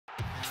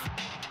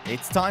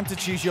It's time to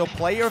choose your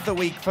player of the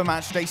week for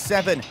Matchday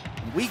 7.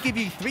 We give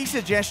you 3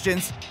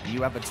 suggestions, and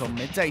you have until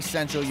midday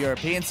Central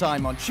European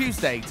time on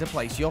Tuesday to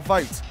place your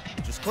vote.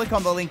 Just click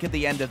on the link at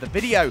the end of the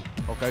video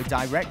or go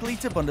directly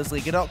to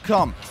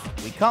Bundesliga.com.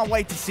 We can't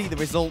wait to see the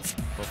results,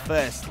 but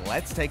first,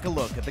 let's take a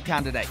look at the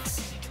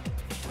candidates.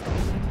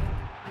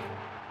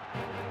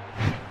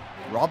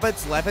 Robert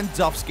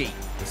Lewandowski,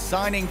 the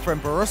signing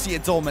from Borussia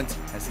Dortmund,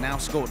 has now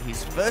scored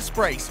his first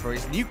brace for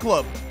his new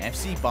club,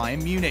 FC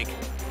Bayern Munich.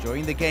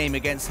 During the game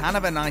against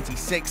Hannover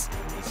 96,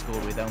 he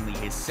scored with only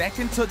his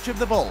second touch of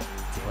the ball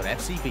to put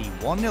FCB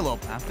 1-0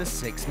 up after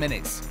 6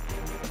 minutes.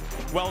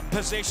 Well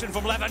positioned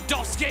from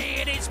Lewandowski,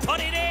 and he's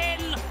put it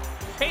in!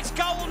 It's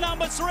goal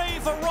number 3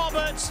 for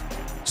Robert.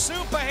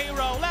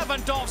 Superhero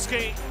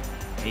Lewandowski.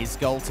 His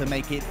goal to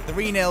make it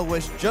 3-0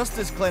 was just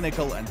as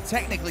clinical and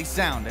technically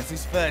sound as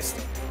his first.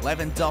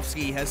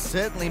 Lewandowski has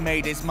certainly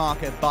made his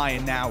mark at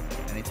Bayern now,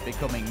 and it's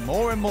becoming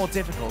more and more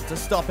difficult to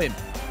stop him.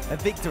 A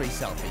victory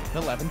selfie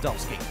for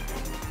Lewandowski.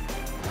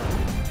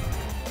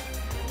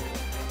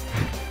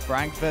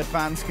 Frankfurt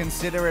fans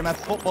consider him a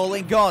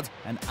footballing god,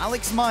 and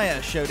Alex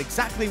Meyer showed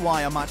exactly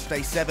why on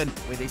Matchday 7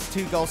 with his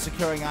 2 goals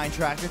securing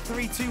Eintracht a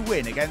 3-2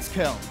 win against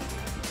Köln.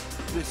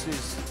 This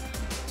is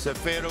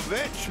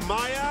Seferovic.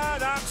 Meyer,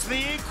 that's the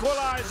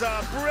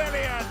equaliser.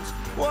 Brilliant.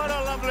 What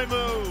a lovely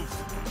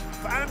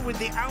move. And with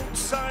the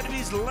outside of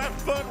his left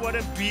foot, what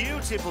a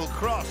beautiful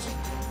cross.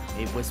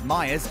 It was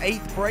Meyer's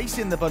 8th brace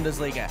in the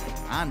Bundesliga,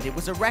 and it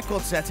was a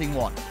record-setting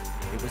one.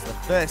 It was the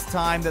first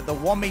time that the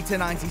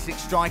 1m96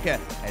 striker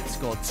had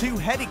scored 2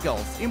 headed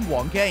goals in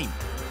one game.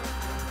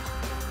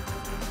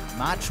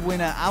 Match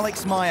winner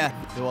Alex Meyer,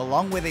 who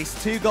along with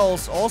his 2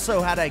 goals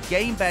also had a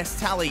game-best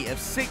tally of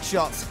 6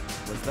 shots,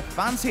 was the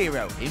fans'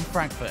 hero in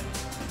Frankfurt.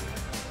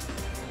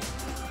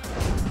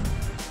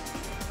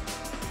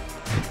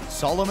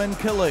 Solomon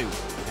Kalou,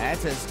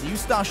 Hertha's new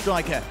star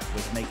striker,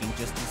 was making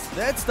just his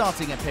 3rd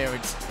starting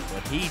appearance,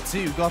 but he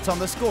too got on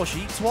the score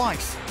sheet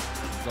twice.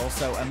 He's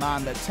also a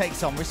man that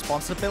takes on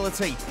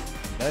responsibility,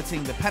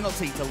 converting the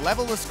penalty to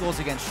level the scores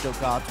against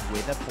Stuttgart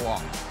with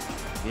aplomb.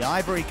 The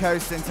Ivory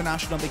Coast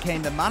international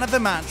became the man of the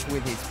match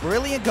with his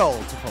brilliant goal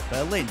to put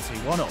Berlin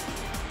 2-1 up.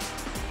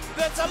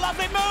 That's a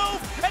lovely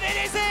move, and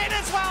it is in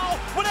as well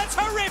with a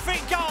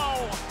terrific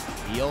goal.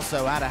 He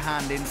also had a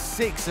hand in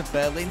 6 of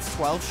Berlin's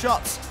 12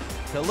 shots.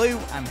 Kalou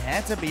and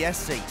Hertha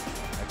BSC,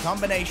 a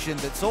combination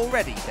that's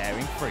already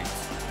bearing fruit.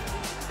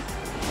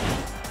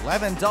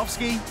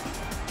 Lewandowski,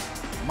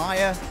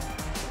 Meyer,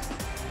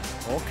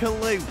 or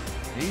Kalou?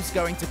 Who's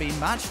going to be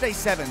Matchday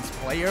 7's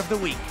Player of the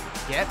Week?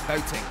 Get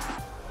voting.